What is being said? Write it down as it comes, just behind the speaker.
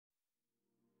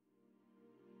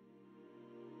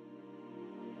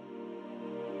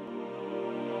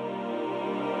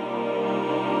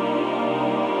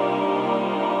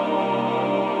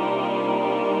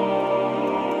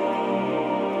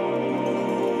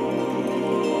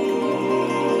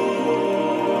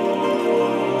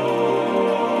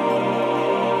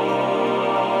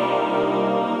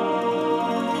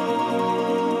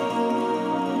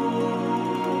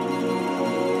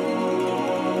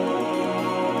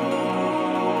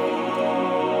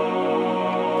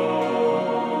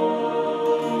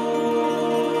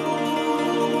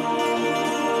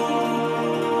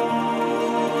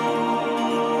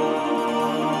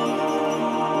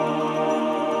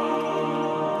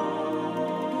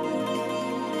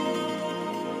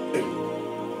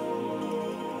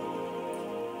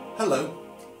Hello,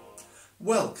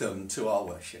 welcome to our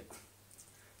worship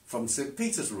from St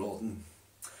Peter's Rawdon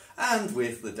and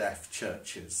with the Deaf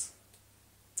Churches.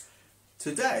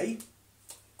 Today,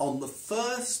 on the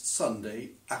first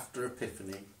Sunday after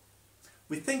Epiphany,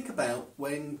 we think about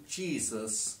when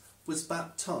Jesus was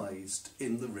baptised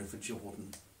in the River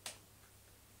Jordan.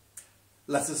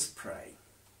 Let us pray.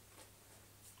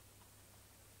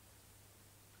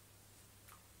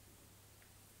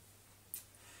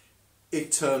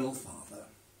 Eternal Father,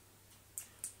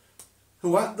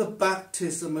 who at the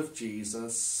baptism of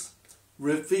Jesus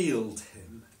revealed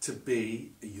him to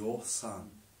be your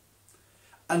Son,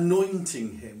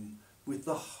 anointing him with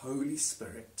the Holy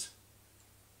Spirit,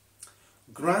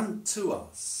 grant to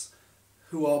us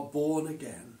who are born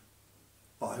again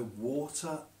by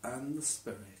water and the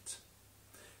Spirit,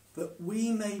 that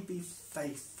we may be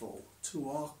faithful to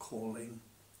our calling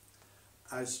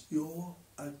as your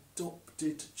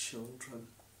adopted children,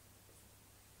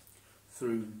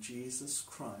 through Jesus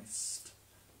Christ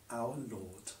our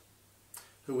Lord,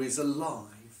 who is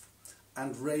alive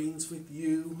and reigns with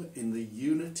you in the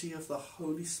unity of the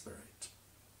Holy Spirit,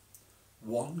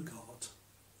 one God,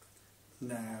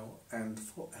 now and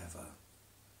forever.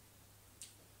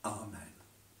 Amen.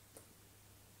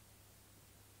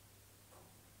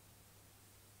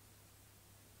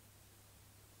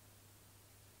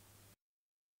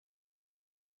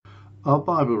 Our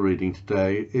Bible reading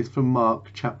today is from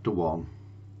Mark chapter 1,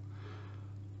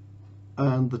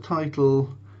 and the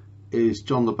title is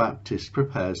John the Baptist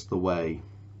Prepares the Way.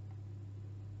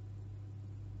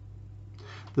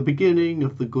 The beginning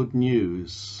of the good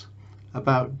news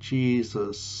about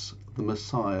Jesus the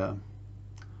Messiah,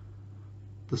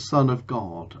 the Son of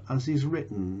God, as is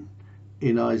written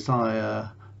in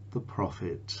Isaiah the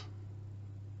prophet.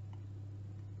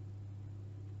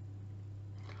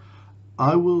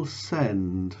 I will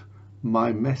send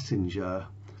my messenger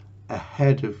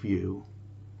ahead of you,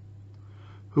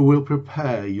 who will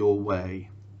prepare your way.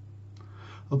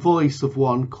 A voice of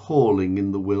one calling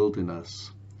in the wilderness,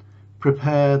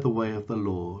 prepare the way of the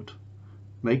Lord,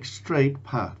 make straight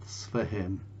paths for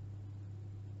him.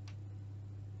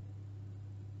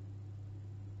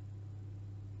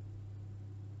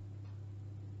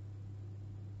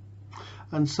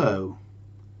 And so,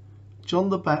 John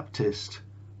the Baptist.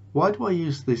 Why do I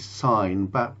use this sign,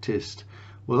 Baptist?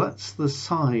 Well, that's the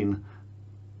sign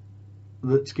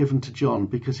that's given to John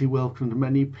because he welcomed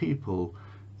many people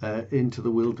into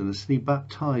the wilderness, and he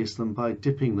baptized them by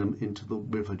dipping them into the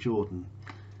River Jordan.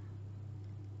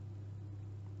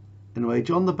 Anyway,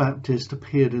 John the Baptist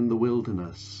appeared in the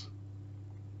wilderness,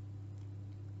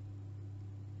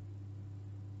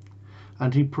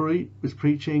 and he was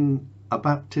preaching a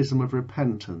baptism of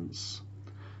repentance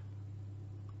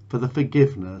for the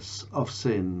forgiveness of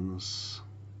sins.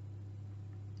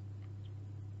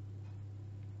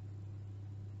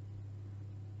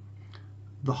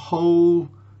 The whole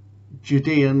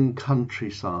Judean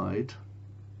countryside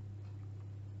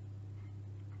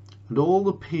and all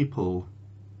the people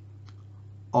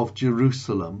of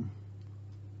Jerusalem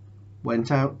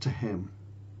went out to him,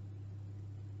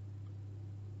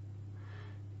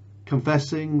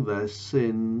 confessing their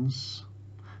sins.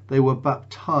 They were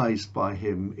baptized by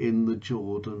him in the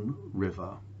Jordan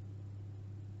River.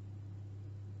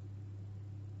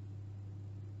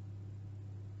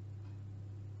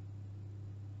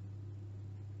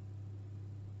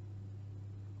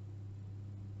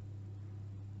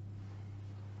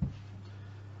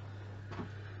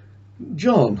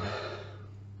 John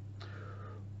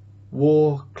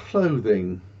wore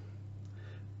clothing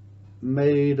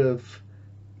made of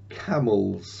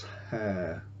camel's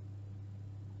hair,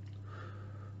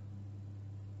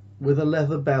 with a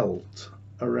leather belt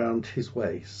around his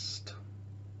waist,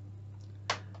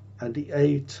 and he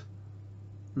ate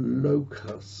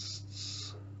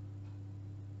locusts.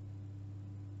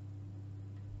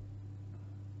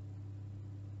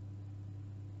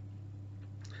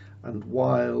 And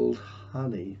wild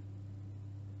honey.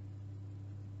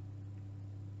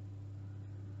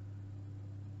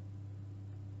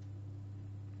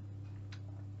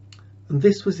 And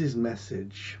this was his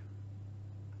message.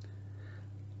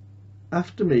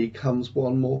 After me comes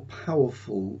one more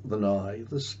powerful than I,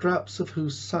 the straps of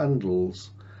whose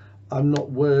sandals I'm not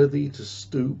worthy to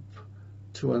stoop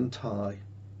to untie.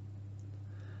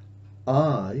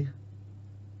 I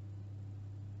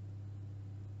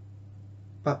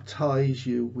baptize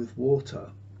you with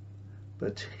water,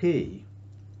 but he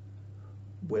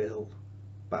will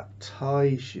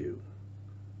baptize you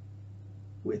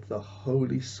with the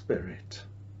Holy Spirit.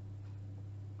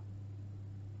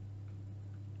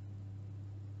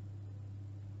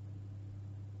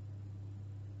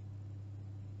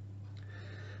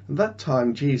 At that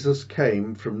time Jesus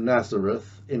came from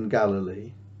Nazareth in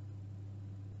Galilee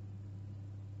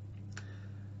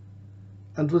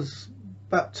and was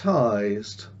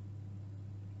baptized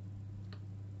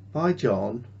by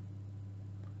John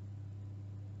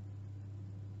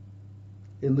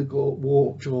in the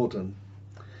Jordan.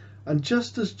 And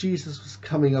just as Jesus was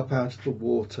coming up out of the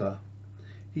water,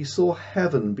 he saw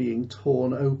heaven being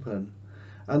torn open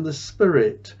and the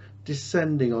Spirit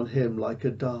descending on him like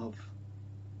a dove.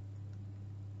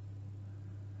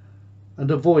 And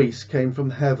a voice came from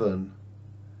heaven,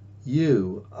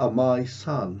 "You are my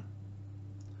Son,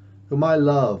 whom I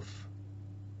love.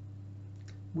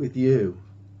 With you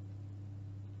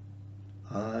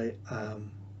I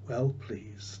am well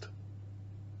pleased."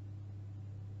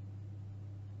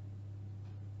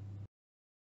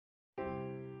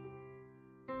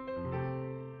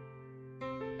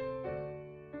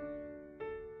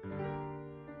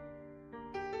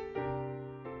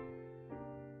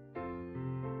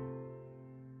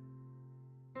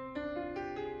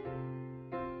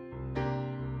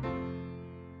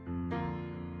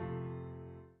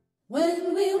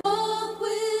 When we walk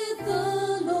with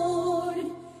the Lord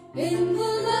in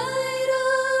the light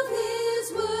of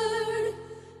His word,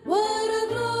 what a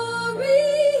glory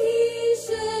He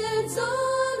sheds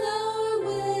on our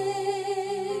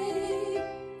way.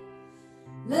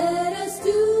 Let us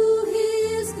do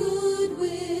His good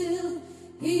will.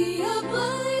 He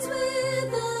abides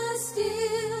with us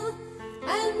still,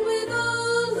 and with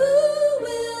all who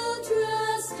will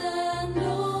trust and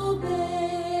obey.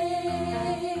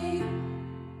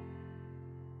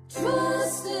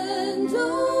 Trust and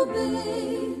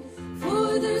obey,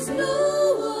 for there's no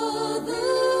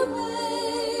other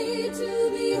way to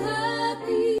be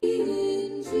happy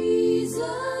in Jesus,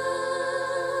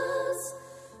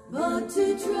 but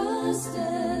to trust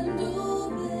and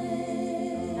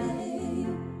obey.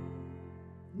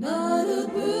 Not a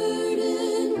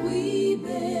burden we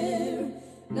bear,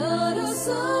 not a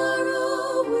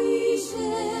sorrow we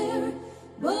share,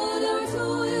 but our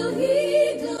toil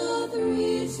He doth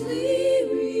richly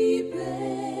repay.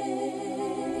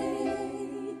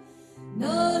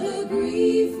 Not a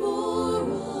grief or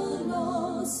a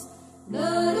loss,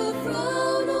 not a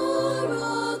frown or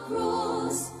a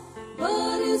cross,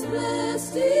 but is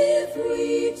blessed if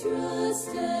we trust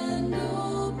and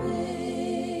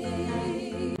obey.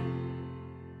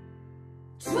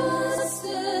 Trust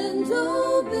and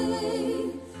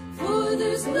obey, for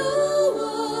there's no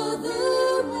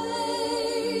other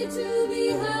way to be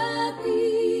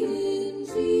happy in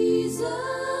Jesus,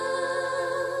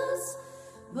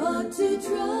 but to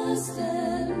trust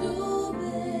and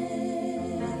obey.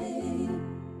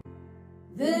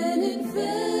 Then in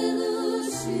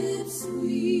fellowship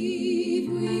sweet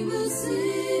we will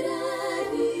sit at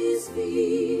His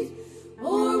feet,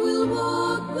 or we'll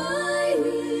walk by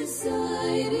His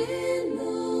side in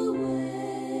the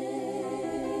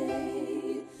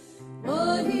way.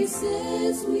 What He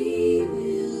says we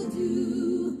will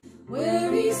do,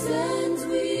 where He sends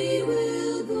we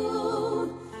will go.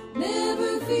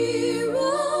 Never fear,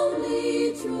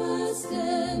 only trust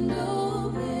and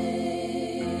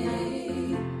obey.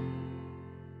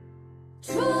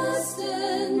 Trust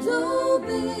and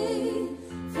obey,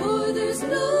 for there's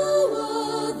no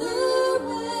other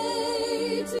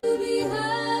way to be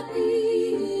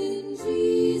happy in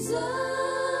Jesus,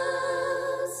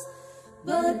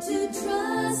 but to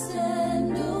trust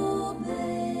and obey.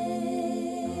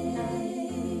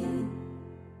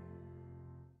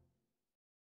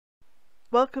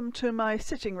 Welcome to my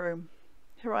sitting room.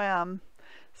 Here I am,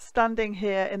 standing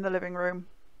here in the living room.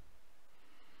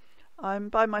 I'm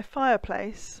by my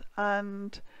fireplace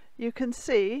and you can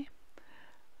see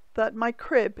that my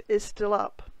crib is still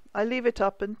up. I leave it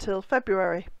up until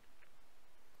February.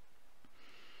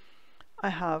 I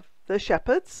have the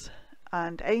shepherds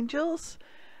and angels,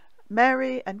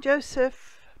 Mary and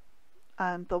Joseph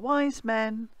and the wise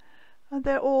men, and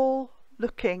they're all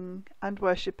looking and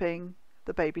worshipping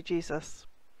the baby Jesus.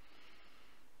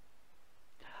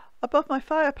 Above my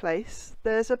fireplace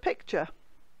there's a picture.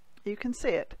 You can see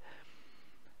it.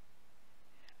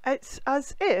 It's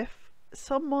as if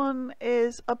someone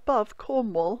is above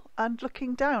Cornwall and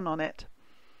looking down on it.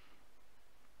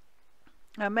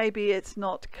 Now maybe it's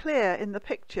not clear in the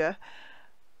picture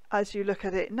as you look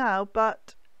at it now,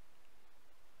 but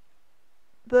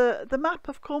the map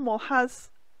of Cornwall has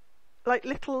like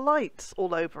little lights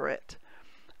all over it,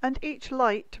 and each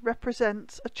light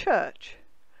represents a church.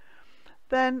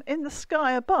 Then in the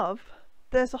sky above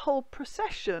there's a whole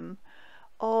procession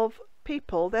of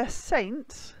people, they're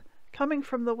saints coming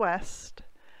from the west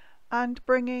and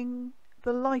bringing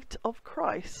the light of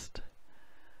Christ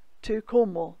to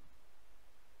Cornwall.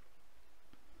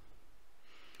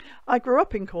 I grew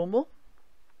up in Cornwall,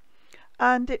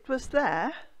 and it was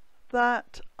there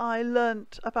that I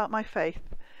learnt about my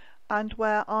faith and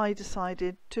where I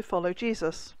decided to follow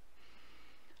Jesus.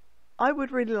 I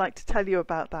would really like to tell you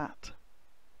about that.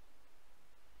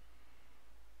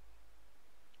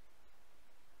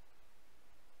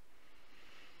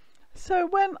 So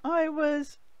when I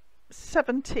was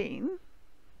 17,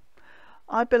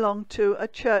 I belonged to a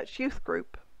church youth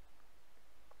group,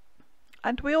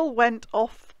 and we all went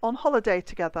off on holiday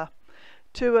together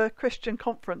to a Christian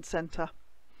conference centre.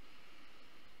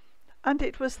 And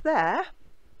it was there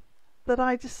that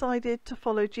I decided to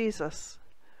follow Jesus.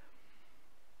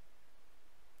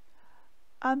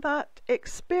 And that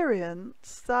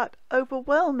experience, that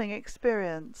overwhelming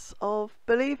experience of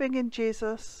believing in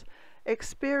Jesus,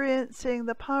 experiencing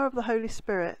the power of the Holy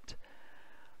Spirit,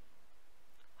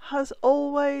 has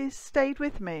always stayed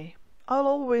with me. I'll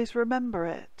always remember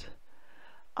it.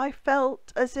 I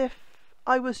felt as if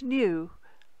I was new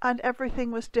and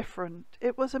everything was different.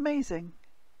 It was amazing.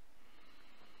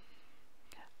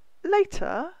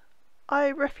 Later, I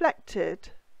reflected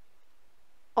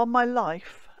on my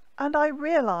life, and I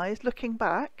realised, looking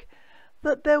back,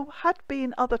 that there had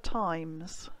been other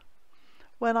times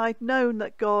when I'd known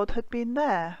that God had been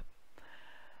there.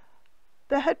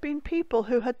 There had been people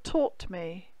who had taught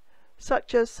me,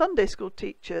 such as Sunday school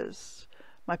teachers,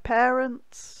 my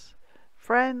parents,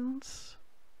 friends,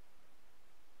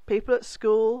 people at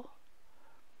school.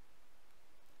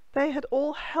 They had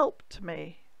all helped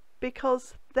me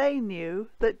because they knew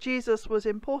that Jesus was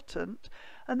important,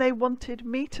 and they wanted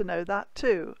me to know that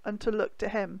too, and to look to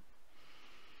him.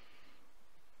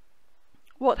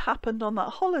 What happened on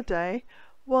that holiday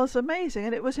was amazing,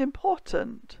 and it was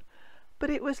important, but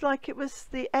it was like it was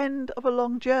the end of a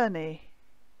long journey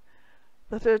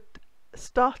that had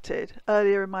started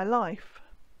earlier in my life.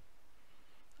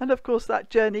 And of course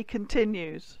that journey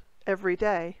continues every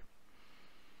day.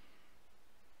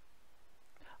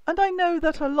 And I know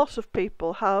that a lot of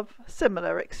people have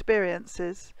similar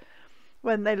experiences.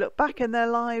 When they look back in their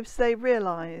lives, they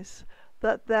realise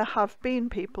that there have been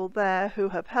people there who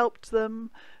have helped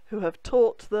them, who have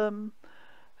taught them,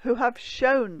 who have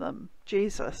shown them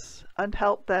Jesus and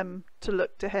helped them to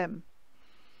look to him.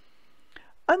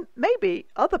 And maybe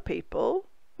other people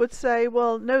would say,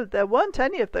 well, no, there weren't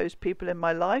any of those people in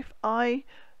my life. I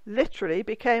literally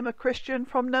became a Christian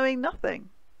from knowing nothing.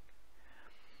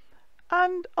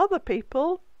 And other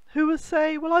people who would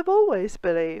say, well, I've always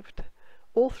believed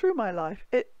all through my life.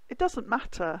 It doesn't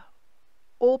matter.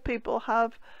 All people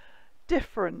have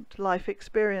different life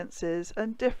experiences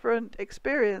and different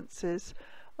experiences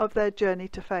of their journey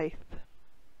to faith.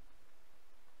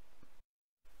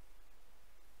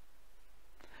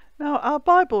 Now, our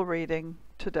Bible reading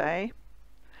today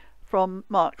from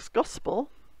Mark's Gospel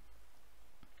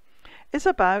is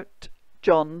about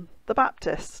John the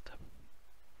Baptist.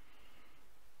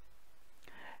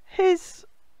 His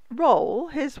role,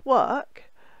 his work,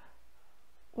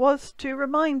 was to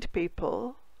remind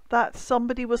people that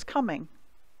somebody was coming,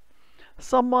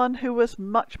 someone who was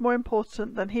much more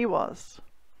important than he was.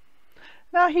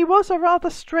 Now, he was a rather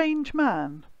strange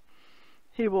man.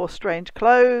 He wore strange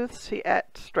clothes, he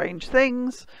ate strange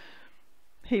things,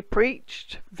 he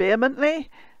preached vehemently,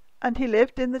 and he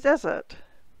lived in the desert.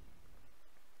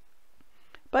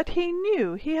 But he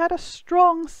knew, he had a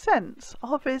strong sense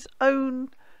of his own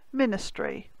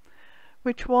ministry,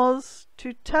 which was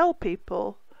to tell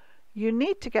people, you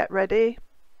need to get ready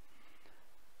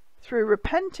through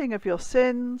repenting of your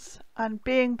sins and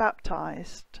being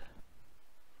baptized,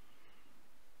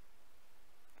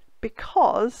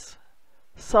 because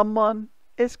someone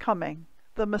is coming,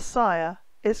 the Messiah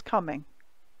is coming.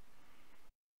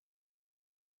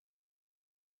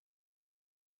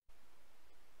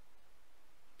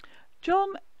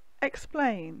 John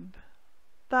explained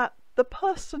that the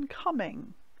person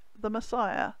coming, the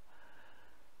Messiah,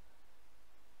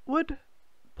 would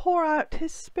pour out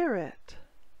his Spirit.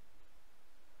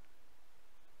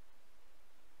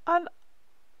 And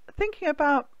thinking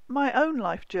about my own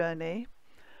life journey,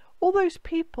 all those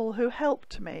people who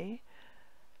helped me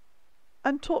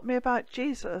and taught me about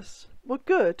Jesus were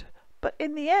good, but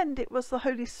in the end it was the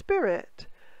Holy Spirit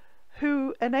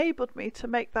who enabled me to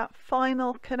make that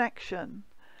final connection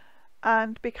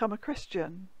and become a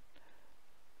Christian.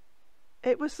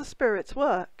 It was the Spirit's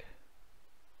work.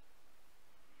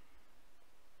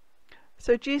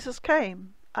 So Jesus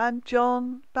came and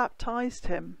John baptized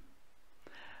him.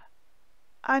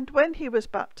 And when he was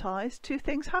baptized, two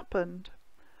things happened.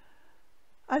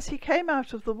 As he came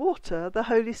out of the water, the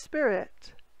Holy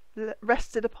Spirit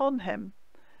rested upon him,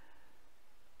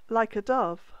 like a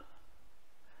dove,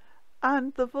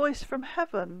 and the voice from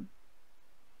heaven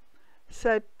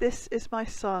said, "This is my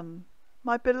Son,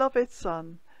 my beloved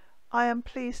Son, I am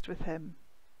pleased with him."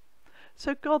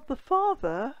 So God the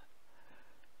Father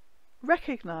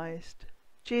recognized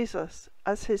Jesus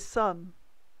as his Son.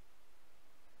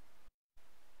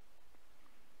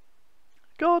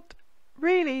 God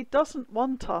really doesn't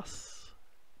want us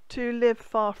to live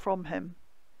far from him.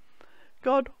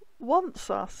 God wants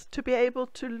us to be able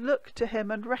to look to him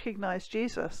and recognize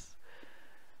Jesus.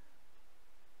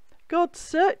 God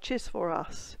searches for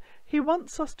us. He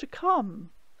wants us to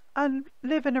come and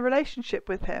live in a relationship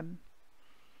with him.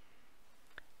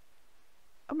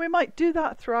 And we might do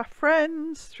that through our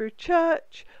friends, through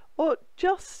church, or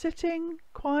just sitting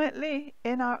quietly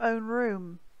in our own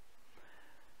room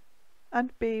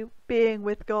and being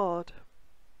with God.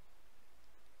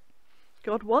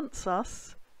 God wants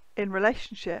us in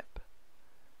relationship.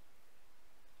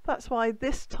 That's why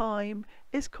this time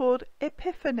is called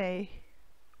Epiphany.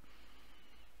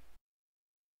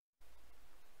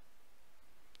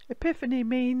 Epiphany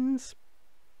means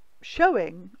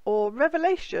showing or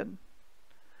revelation.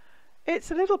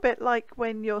 It's a little bit like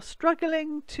when you're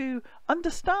struggling to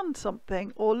understand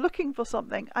something or looking for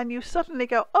something and you suddenly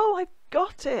go, "Oh, I've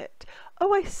got it.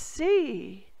 Oh, I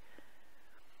see."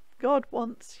 God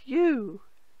wants you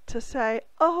to say,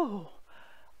 "Oh,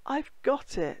 I've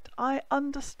got it. I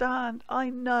understand. I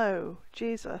know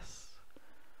Jesus."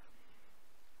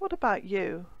 What about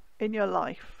you in your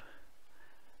life?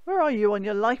 Where are you on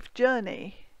your life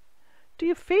journey? Do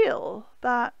you feel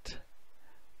that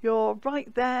you're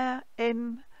right there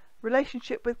in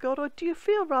relationship with God, or do you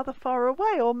feel rather far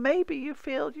away? Or maybe you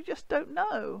feel you just don't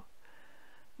know.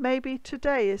 Maybe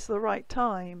today is the right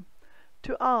time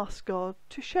to ask God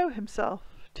to show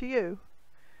himself to you.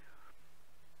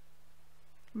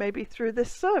 Maybe through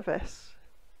this service.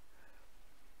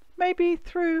 Maybe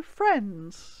through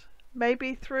friends.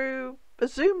 Maybe through a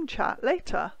Zoom chat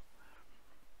later.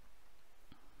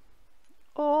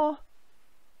 Or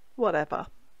whatever.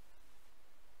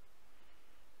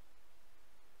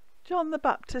 John the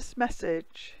Baptist's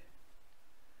message.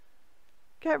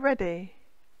 Get ready,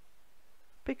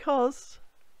 because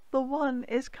the one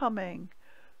is coming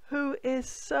who is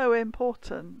so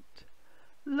important.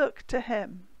 Look to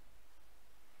him.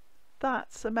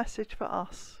 That's a message for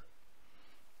us.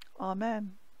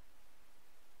 Amen.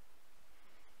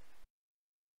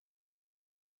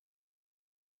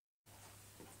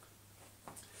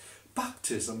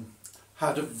 Baptism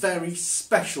had a very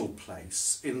special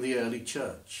place in the early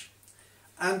church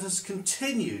and has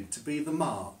continued to be the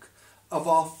mark of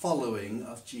our following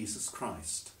of Jesus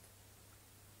Christ.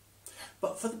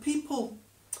 But for the people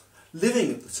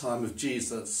living at the time of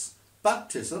Jesus,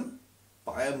 baptism,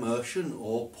 by immersion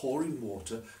or pouring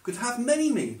water, could have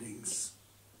many meanings.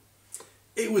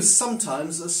 It was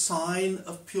sometimes a sign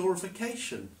of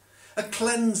purification, a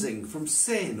cleansing from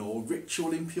sin or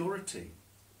ritual impurity.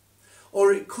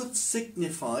 Or it could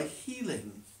signify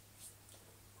healing.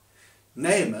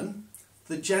 Naaman,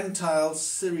 the Gentile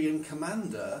Syrian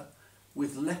commander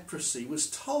with leprosy, was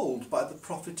told by the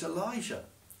prophet Elijah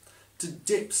to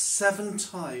dip 7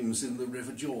 times in the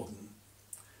river Jordan,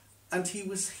 and he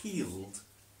was healed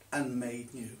and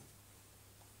made new.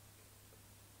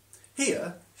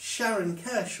 Here, Sharon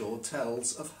Kershaw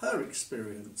tells of her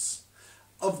experience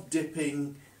of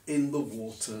dipping in the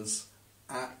waters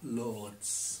at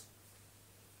Lourdes,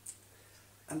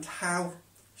 and how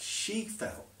she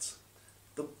felt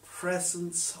the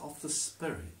presence of the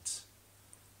Spirit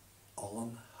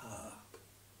on her.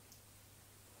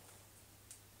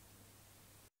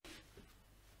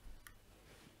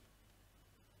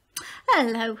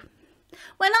 Hello.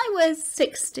 When I was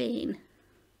 16,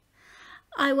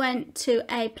 I went to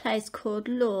a place called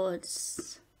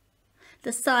Lourdes.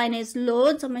 The sign is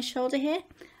Lourdes on my shoulder here,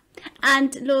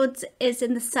 and Lourdes is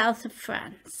in the south of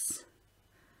France.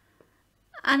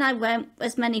 And I went,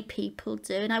 as many people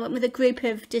do, and I went with a group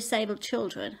of disabled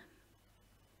children.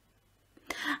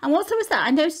 And whilst I was there, I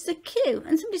noticed a queue,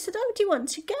 and somebody said, "Oh, do you want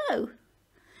to go?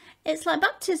 It's like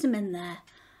baptism in there."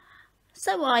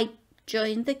 So I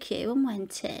joined the queue and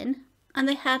went in, and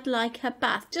they had like a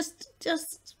bath, just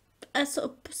a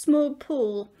sort of small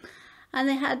pool, and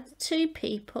they had 2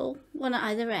 people, one at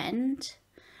either end.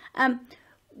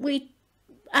 We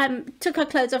took our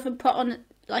clothes off and put on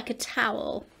like a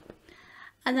towel,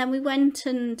 and then we went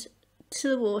and to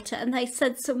the water, and they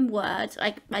said some words.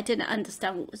 I didn't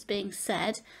understand what was being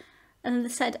said, and then they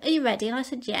said, "Are you ready?" And I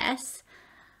said yes,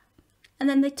 and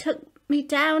then they took me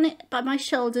down by my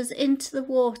shoulders into the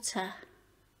water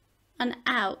and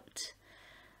out.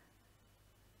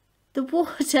 The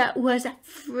water was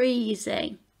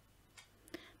freezing.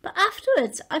 But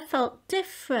afterwards, I felt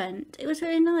different. It was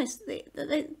really nice.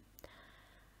 I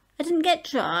didn't get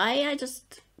dry. I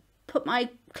just put my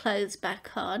clothes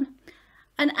back on.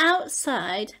 And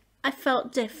outside, I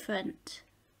felt different.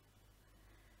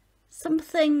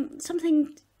 Something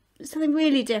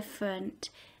really different.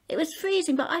 It was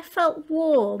freezing, but I felt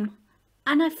warm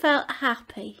and I felt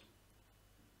happy.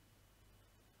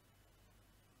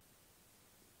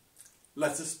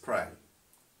 Let us pray.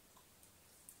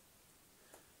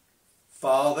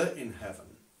 Father in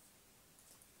heaven,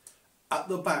 at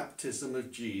the baptism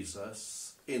of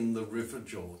Jesus in the River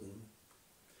Jordan,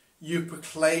 you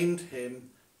proclaimed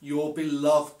him your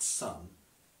beloved Son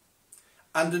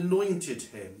and anointed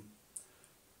him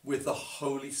with the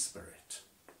Holy Spirit.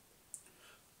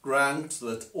 Grant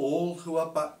that all who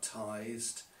are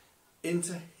baptized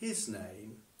into his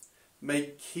name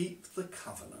may keep the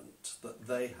covenant that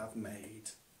they have made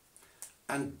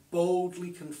and boldly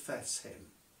confess him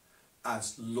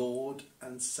as Lord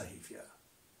and Saviour,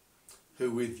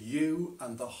 who with you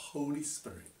and the Holy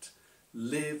Spirit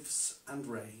lives and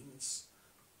reigns,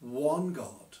 one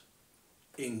God,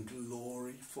 in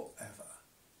glory forever.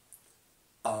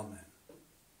 Amen.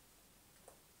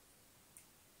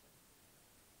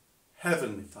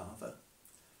 Heavenly Father,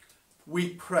 we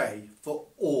pray for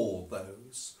all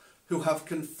those who have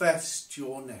confessed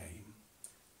your name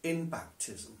in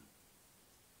baptism.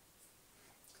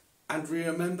 And we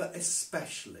remember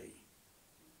especially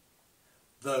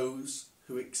those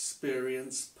who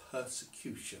experience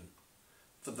persecution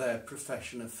for their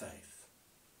profession of faith.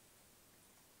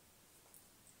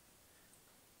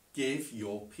 Give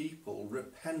your people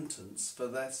repentance for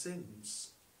their sins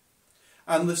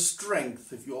and the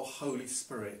strength of your Holy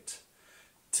Spirit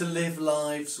to live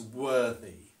lives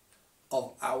worthy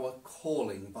of our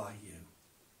calling by you.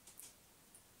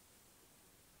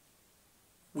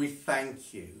 We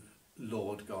thank you,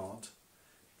 Lord God,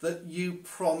 that you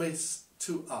promise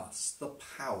to us the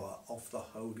power of the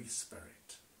Holy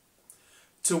Spirit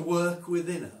to work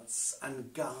within us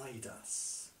and guide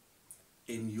us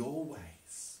in your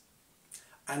ways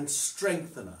and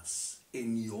strengthen us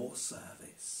in your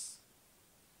service.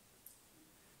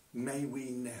 May we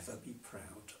never be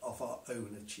proud of our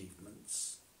own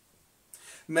achievements.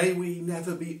 May we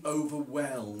never be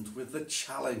overwhelmed with the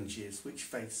challenges which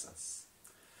face us,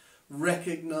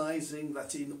 recognising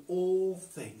that in all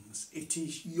things it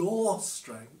is your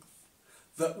strength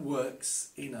that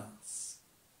works in us.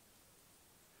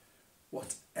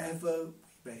 Whatever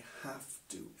we may have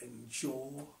to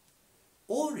endure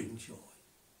or enjoy,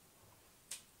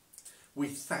 we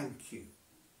thank you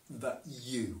that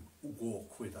you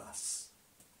walk with us.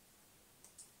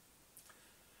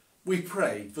 We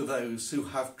pray for those who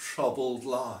have troubled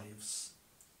lives,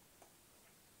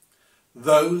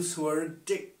 those who are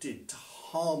addicted to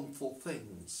harmful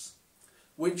things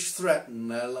which threaten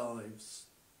their lives,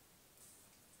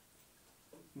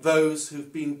 those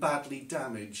who've been badly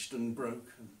damaged and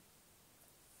broken.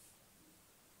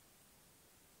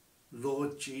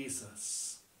 Lord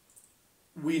Jesus,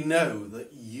 we know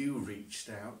that you reached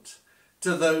out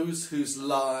to those whose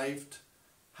lives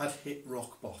had hit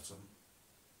rock bottom.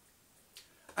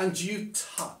 And your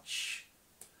touch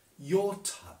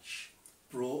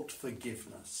brought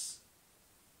forgiveness,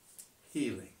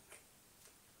 healing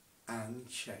and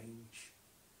change.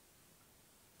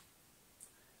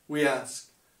 We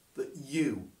ask that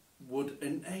you would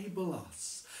enable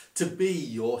us to be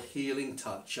your healing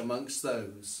touch amongst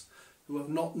those who have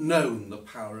not known the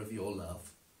power of your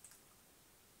love.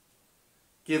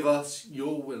 Give us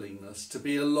your willingness to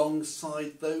be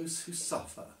alongside those who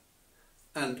suffer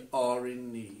and are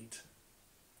in need.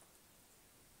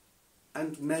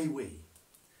 And may we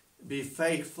be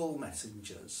faithful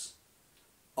messengers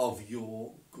of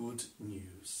your good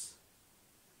news.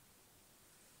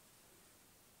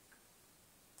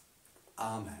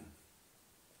 Amen.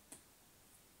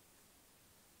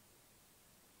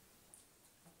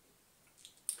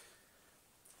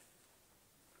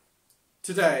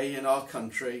 Today in our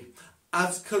country,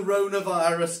 as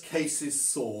coronavirus cases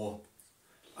soar,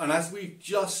 and as we've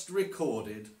just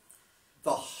recorded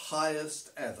the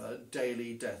highest ever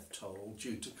daily death toll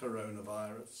due to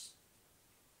coronavirus,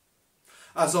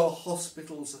 as our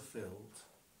hospitals are filled,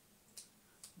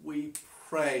 we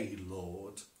pray,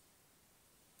 Lord,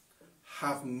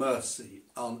 have mercy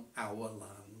on our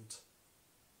land.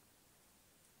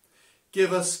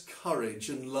 Give us courage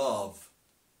and love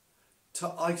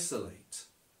to isolate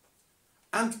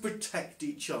and protect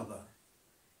each other.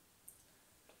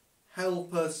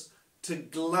 Help us to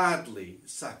gladly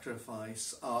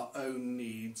sacrifice our own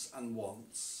needs and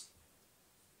wants.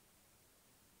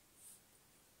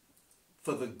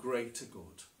 for the greater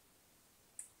good.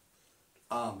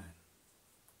 Amen.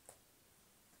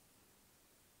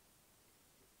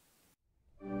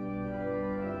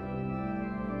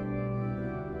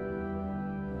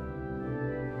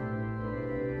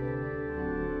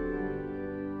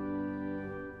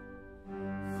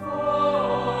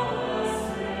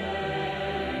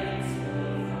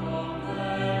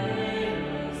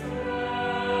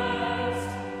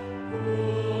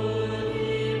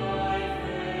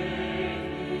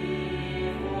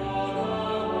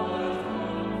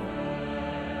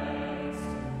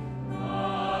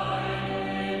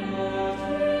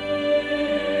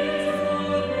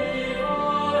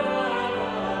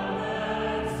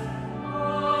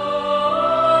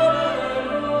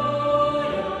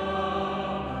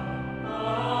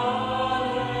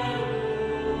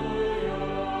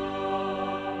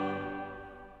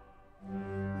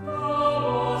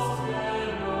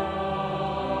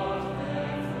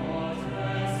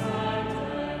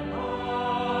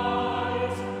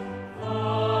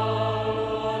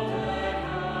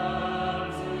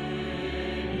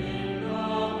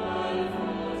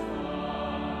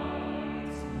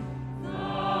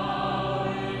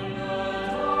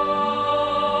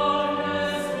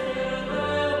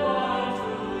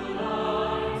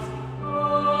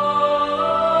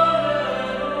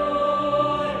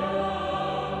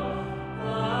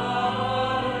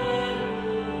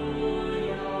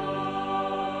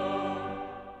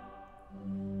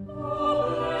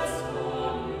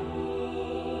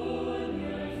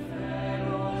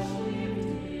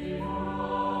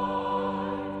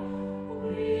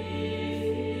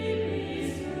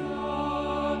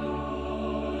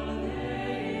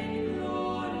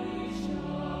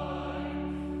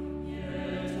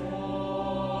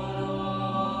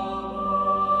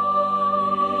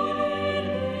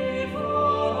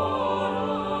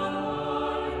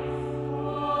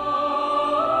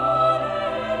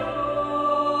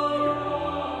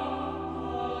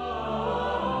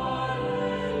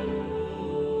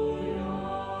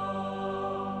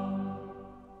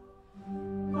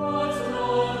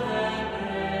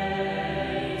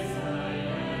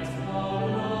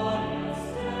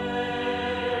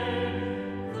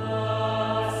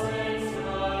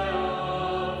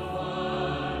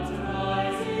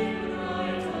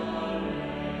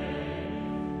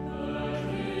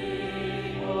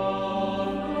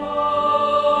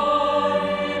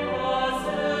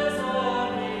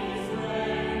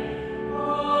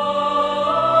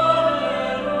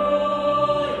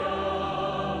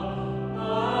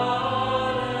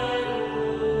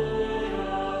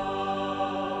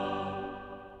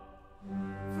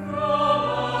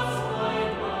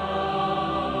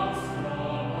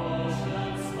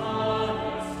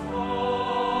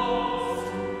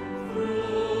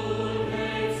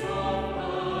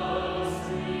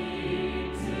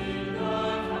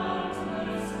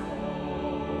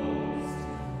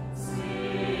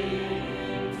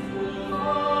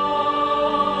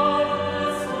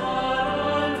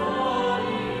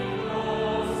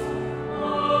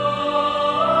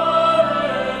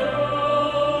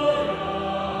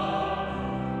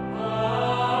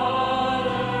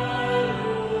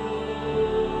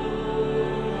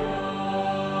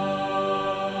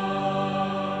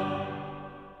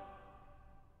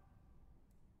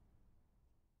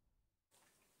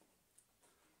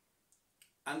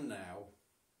 And now,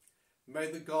 may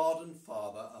the God and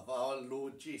Father of our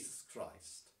Lord Jesus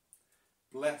Christ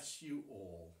bless you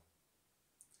all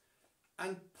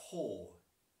and pour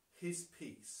his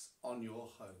peace on your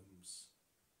homes.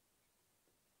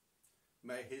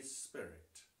 May his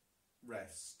Spirit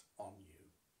rest on you.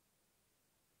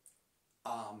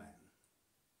 Amen.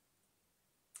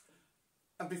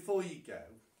 And before you go,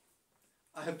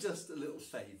 I have just a little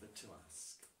favour to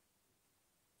ask.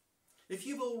 If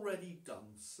you've already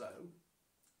done so,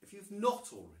 if you've not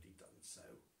already done so,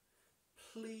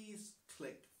 please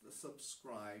click the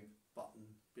subscribe button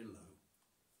below.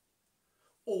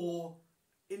 Or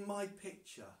in my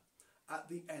picture at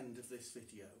the end of this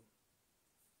video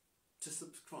to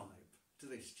subscribe to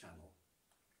this channel.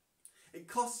 It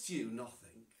costs you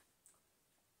nothing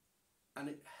and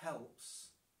it helps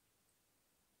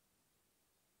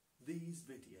these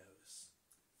videos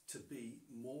to be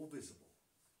more visible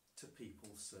to people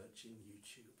searching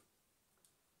YouTube.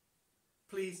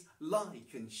 Please like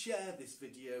and share this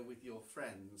video with your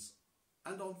friends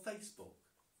and on Facebook.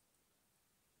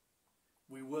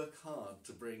 We work hard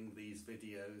to bring these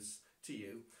videos to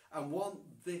you and want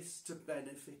this to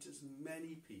benefit as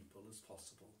many people as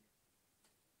possible.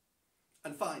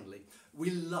 And finally, we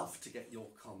love to get your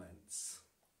comments.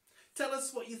 Tell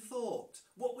us what you thought,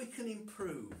 what we can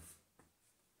improve,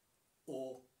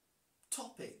 or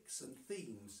topics and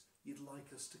themes you'd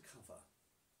like us to cover.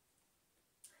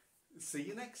 See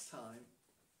you next time.